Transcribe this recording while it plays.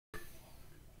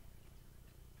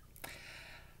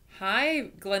Hi,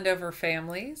 Glendover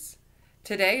families.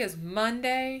 Today is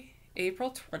Monday, April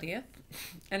 20th,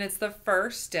 and it's the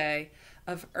first day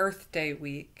of Earth Day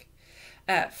week.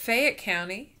 Fayette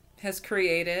County has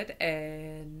created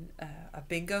a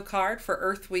bingo card for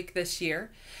Earth Week this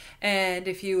year. And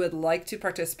if you would like to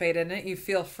participate in it, you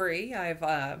feel free.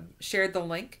 I've shared the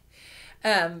link.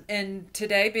 And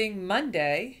today being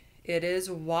Monday, it is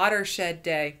Watershed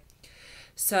Day.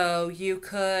 So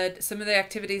some of the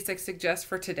activities I suggest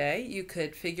for today, you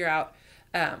could figure out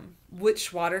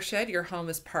which watershed your home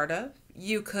is part of.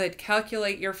 You could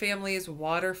calculate your family's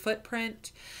water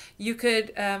footprint. You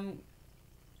could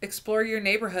explore your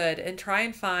neighborhood and try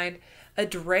and find a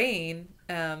drain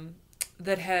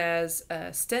that has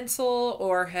a stencil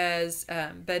or has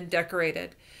been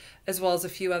decorated, as well as a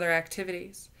few other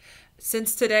activities.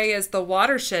 Since today is the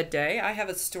Watershed Day, I have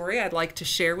a story I'd like to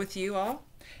share with you all.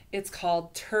 It's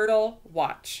called Turtle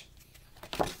Watch.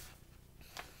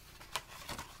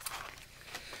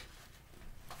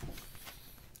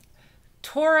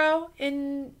 Toro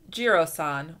and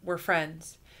Jiro-san were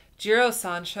friends.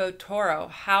 Jiro-san showed Toro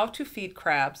how to feed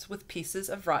crabs with pieces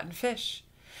of rotten fish.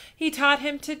 He taught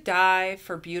him to dive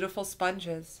for beautiful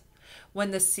sponges.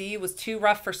 When the sea was too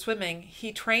rough for swimming,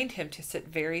 he trained him to sit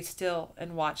very still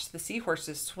and watch the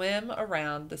seahorses swim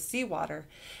around the seawater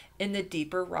in the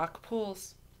deeper rock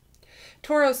pools.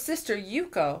 Toro's sister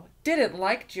Yuko didn't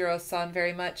like Jiro-san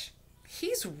very much.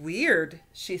 "He's weird,"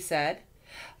 she said.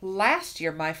 "Last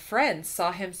year my friends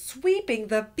saw him sweeping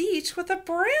the beach with a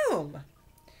broom."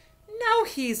 "No,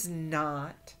 he's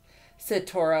not," said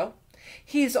Toro.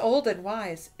 "He's old and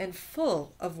wise and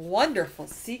full of wonderful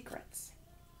secrets."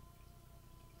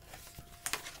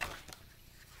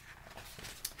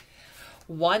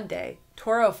 One day,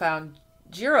 Toro found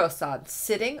Jiro-san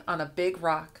sitting on a big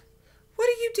rock. "What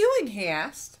are you doing?" he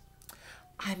asked.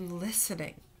 "I'm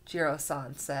listening,"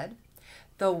 Jiro-san said.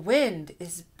 "The wind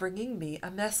is bringing me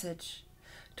a message."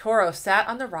 Toro sat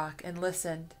on the rock and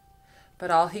listened,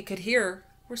 but all he could hear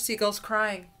were seagulls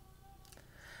crying.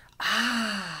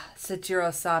 "Ah," said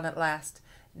Jiro-san at last.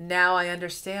 "Now I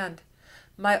understand.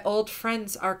 My old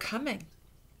friends are coming."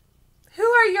 "Who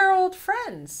are your old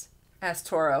friends?" asked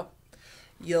Toro.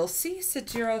 "You'll see," said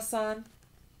Jiro-san.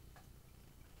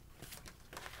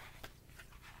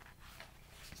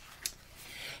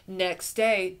 Next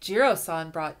day, Jiro-san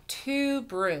brought 2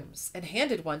 brooms and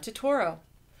handed one to Toro.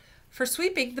 "For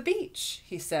sweeping the beach,"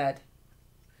 he said.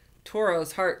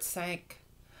 Toro's heart sank.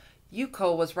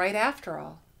 Yuko was right after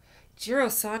all.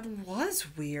 Jiro-san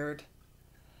was weird.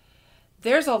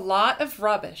 "There's a lot of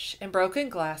rubbish and broken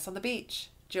glass on the beach,"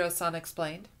 Jiro-san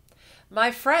explained.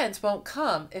 "My friends won't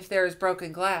come if there is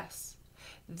broken glass.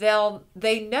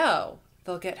 They know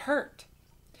they'll get hurt."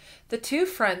 The 2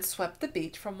 friends swept the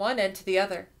beach from one end to the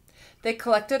other. They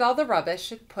collected all the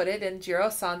rubbish and put it in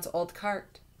Jiro-san's old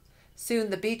cart.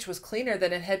 Soon the beach was cleaner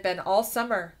than it had been all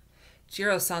summer.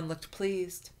 Jiro-san looked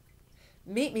pleased.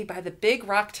 "Meet me by the big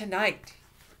rock tonight,"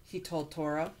 he told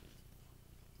Toro.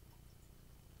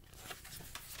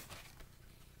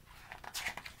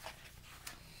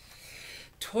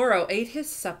 Toro ate his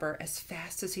supper as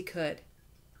fast as he could.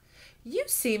 "You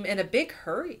seem in a big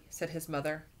hurry," said his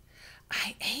mother.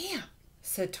 "I am,"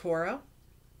 said Toro.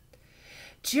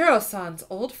 "Jiro-san's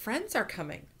old friends are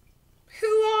coming." "Who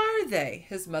are they?"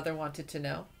 his mother wanted to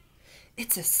know.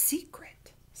 "It's a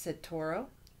secret," said Toro.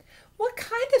 "What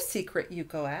kind of secret?"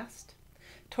 Yuko asked.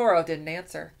 Toro didn't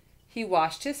answer. He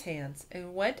washed his hands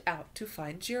and went out to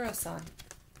find Jiro-san.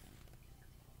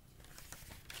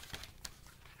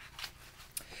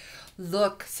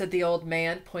 "Look," said the old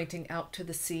man, pointing out to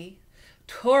the sea.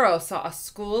 Toro saw a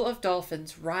school of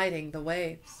dolphins riding the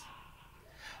waves.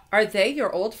 "Are they your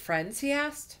old friends?" he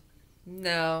asked.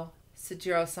 "No," said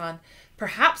Jiro-san.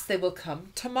 "Perhaps they will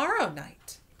come tomorrow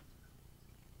night."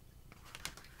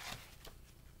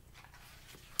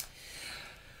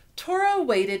 Toro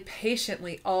waited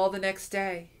patiently all the next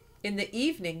day. In the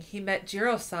evening, he met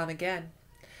Jiro-san again.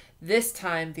 This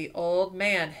time, the old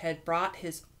man had brought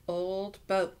his old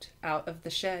boat out of the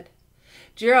shed.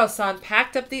 Jiro-san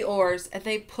packed up the oars and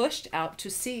they pushed out to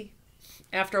sea.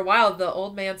 After a while, the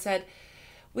old man said,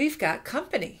 "We've got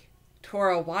company."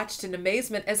 Toro watched in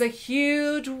amazement as a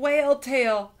huge whale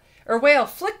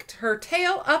flicked her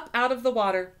tail up out of the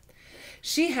water.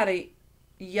 She had a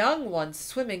young one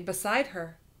swimming beside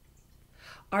her.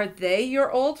 "Are they your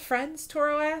old friends?"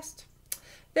 Toro asked.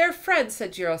 "They're friends,"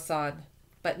 said Jiro-san,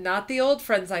 "but not the old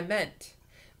friends I meant.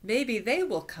 Maybe they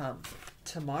will come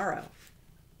tomorrow."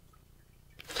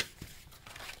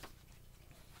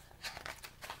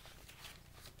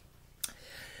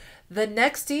 The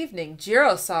next evening,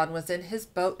 Jiro-san was in his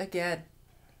boat again.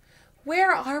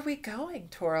 Where are we going?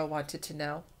 Toro wanted to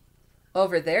know.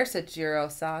 Over there, said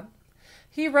Jiro-san.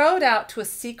 He rowed out to a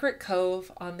secret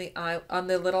cove on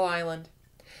the little island.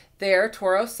 There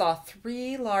Toro saw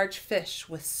 3 large fish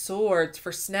with swords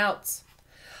for snouts.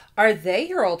 Are they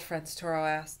your old friends? Toro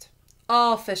asked.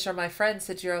 All fish are my friends,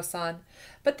 said Jiro-san,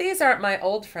 but these aren't my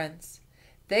old friends.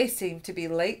 They seem to be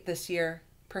late this year.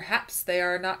 Perhaps they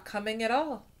are not coming at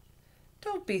all.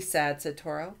 Don't be sad, said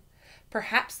Toro.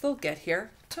 Perhaps they'll get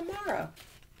here tomorrow.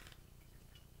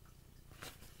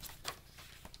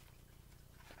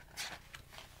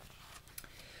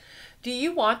 Do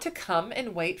you want to come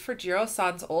and wait for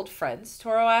Jiro-san's old friends?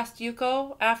 Toro asked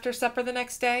Yuko after supper the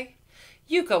next day.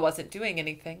 Yuko wasn't doing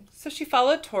anything, so she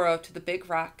followed Toro to the big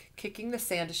rock, kicking the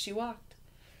sand as she walked.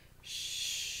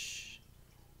 Shh,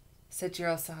 said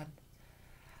Jiro-san.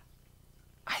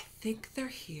 I think they're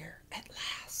here at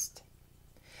last.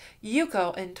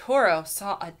 Yuko and Toro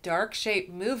saw a dark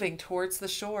shape moving towards the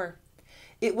shore.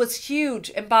 It was huge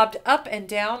and bobbed up and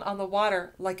down on the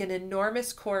water like an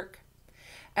enormous cork.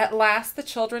 At last the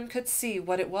children could see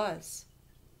what it was.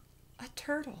 A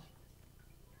turtle.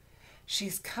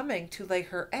 She's coming to lay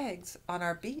her eggs on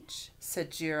our beach,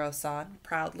 said Jiro-san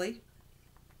proudly.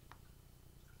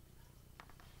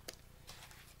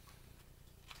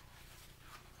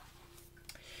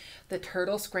 The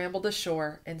turtle scrambled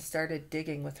ashore and started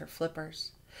digging with her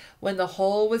flippers. When the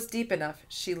hole was deep enough,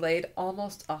 she laid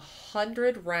almost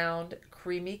 100 round,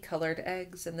 creamy-colored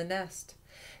eggs in the nest.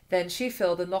 Then she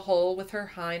filled in the hole with her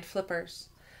hind flippers,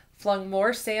 flung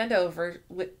more sand over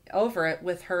it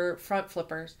with her front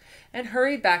flippers, and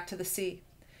hurried back to the sea.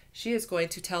 She is going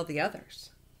to tell the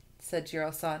others, said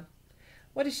Jiro-san.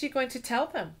 What is she going to tell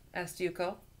them? Asked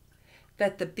Yuko.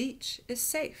 That the beach is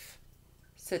safe,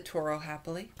 said Toro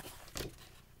happily.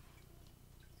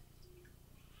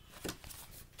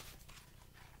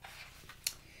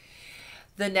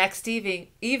 The next evening,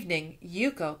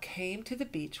 Yuko came to the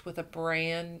beach with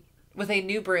a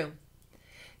new broom.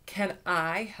 Can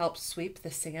I help sweep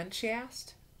the sand? She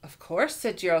asked. Of course,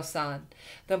 said Jiro-san.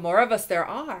 The more of us there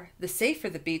are, the safer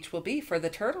the beach will be for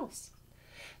the turtles.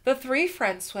 The 3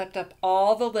 friends swept up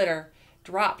all the litter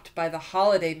dropped by the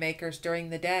holiday makers during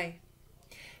the day.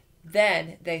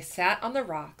 Then they sat on the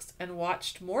rocks and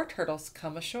watched more turtles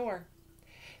come ashore.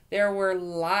 There were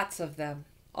lots of them,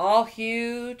 all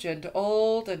huge and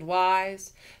old and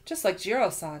wise, just like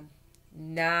Jiro-san.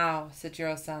 Now, said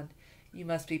Jiro-san, you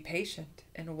must be patient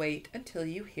and wait until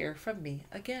you hear from me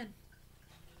again.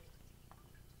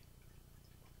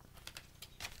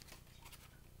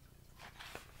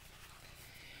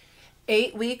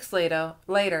 Eight weeks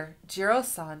later,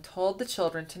 Jiro-san told the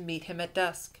children to meet him at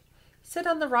dusk. Sit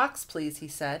on the rocks, please, he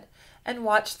said, and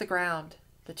watch the ground.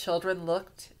 The children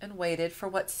looked and waited for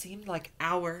what seemed like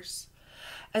hours.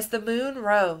 As the moon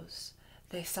rose,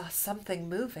 they saw something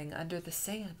moving under the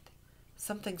sand.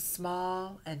 Something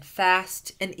small and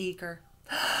fast and eager.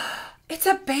 It's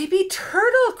a baby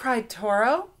turtle, cried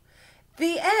Toro.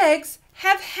 The eggs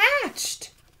have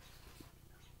hatched.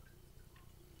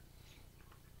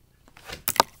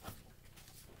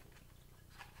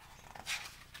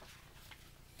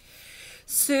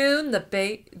 Soon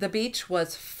the beach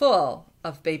was full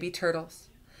of baby turtles.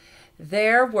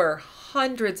 There were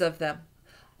hundreds of them,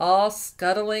 all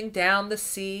scuttling down the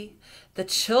sea. The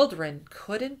children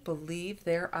couldn't believe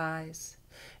their eyes.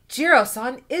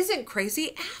 Jiro-san isn't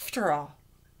crazy after all.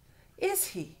 Is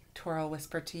he? Toro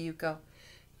whispered to Yuko.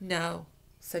 No,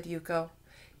 said Yuko.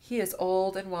 He is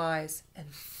old and wise and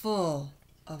full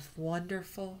of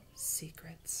wonderful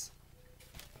secrets.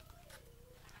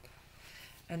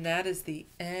 And that is the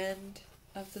end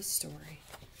of the story.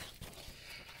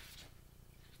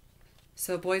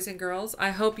 So boys and girls, I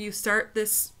hope you start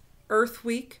this Earth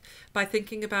Week by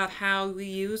thinking about how we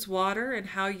use water and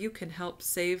how you can help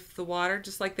save the water,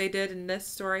 just like they did in this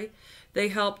story. They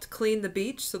helped clean the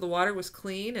beach so the water was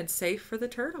clean and safe for the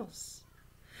turtles.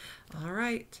 All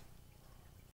right.